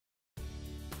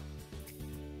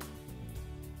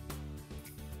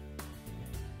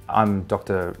I'm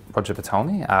Dr Roger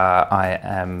Patulny. I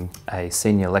am a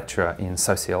senior lecturer in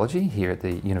sociology here at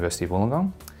the University of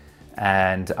Wollongong,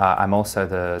 and I'm also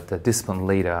the discipline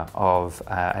leader of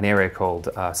an area called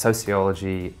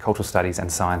Sociology, Cultural Studies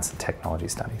and Science and Technology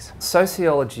Studies.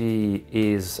 Sociology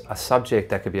is a subject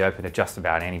that could be open to just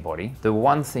about anybody. The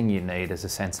one thing you need is a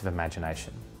sense of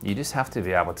imagination. You just have to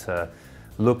be able to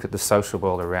look at the social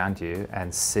world around you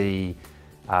and see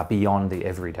beyond the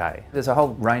everyday. There's a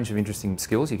whole range of interesting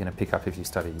skills you're going to pick up if you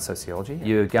study sociology.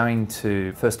 You're going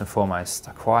to, first and foremost,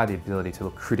 acquire the ability to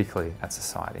look critically at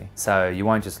society. So you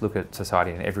won't just look at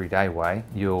society in an everyday way,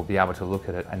 you'll be able to look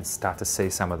at it and start to see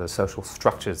some of the social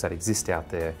structures that exist out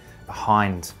there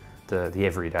behind the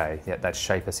everyday that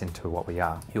shape us into what we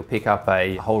are. You'll pick up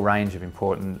a whole range of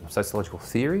important sociological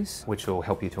theories which will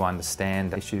help you to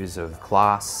understand issues of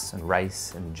class and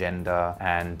race and gender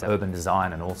and urban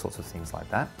design and all sorts of things like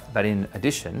that. But in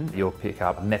addition, you'll pick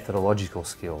up methodological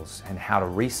skills and how to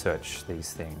research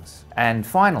these things. And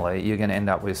finally, you're going to end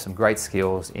up with some great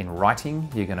skills in writing.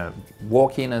 You're going to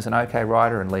walk in as an okay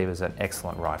writer and leave as an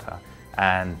excellent writer.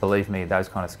 And believe me, those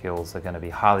kind of skills are going to be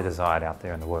highly desired out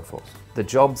there in the workforce. The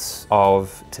jobs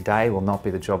of today will not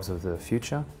be the jobs of the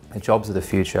future. The jobs of the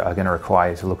future are going to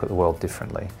require you to look at the world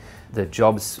differently. The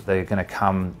jobs that are going to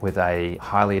come with a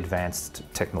highly advanced,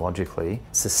 technologically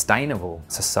sustainable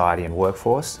society and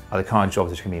workforce are the kind of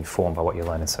jobs which can be informed by what you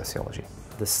learn in sociology.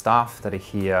 The staff that are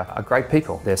here are great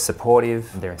people. They're supportive,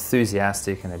 they're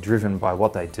enthusiastic, and they're driven by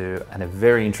what they do, and they're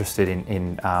very interested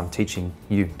in teaching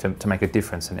you to make a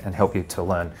difference and help you to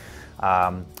learn.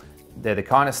 They're the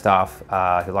kind of staff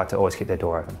who like to always keep their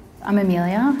door open. I'm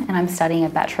Amelia, and I'm studying a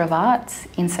Bachelor of Arts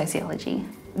in Sociology.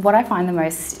 What I find the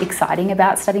most exciting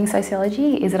about studying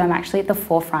sociology is that I'm actually at the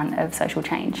forefront of social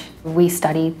change. We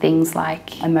study things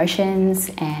like emotions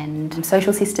and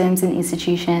social systems and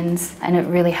institutions, and it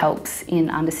really helps in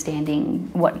understanding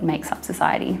what makes up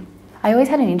society. I always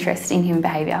had an interest in human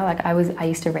behaviour. I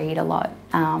used to read a lot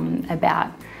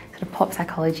about sort of pop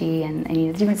psychology and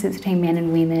the differences between men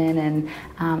and women, and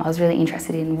I was really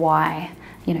interested in why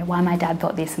my dad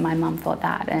thought this and my mum thought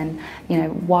that, and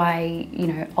why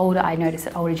I noticed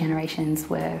that older generations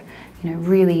were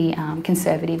really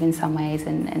conservative in some ways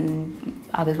and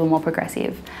others were more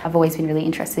progressive. I've always been really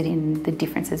interested in the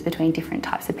differences between different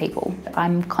types of people.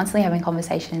 I'm constantly having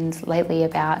conversations lately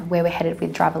about where we're headed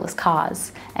with driverless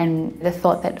cars, and the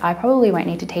thought that I probably won't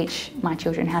need to teach my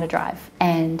children how to drive,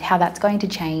 and how that's going to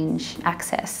change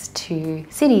access to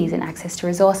cities and access to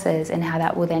resources, and how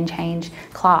that will then change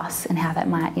class and how that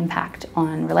might impact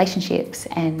on relationships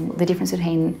and the difference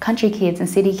between country kids and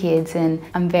city kids. And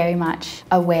I'm very much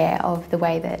aware of the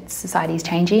way that society is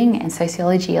changing, and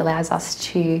sociology allows us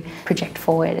to project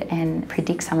forward and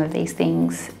predict some of these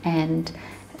things and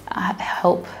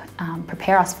help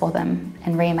prepare us for them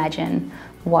and reimagine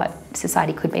what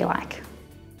society could be like.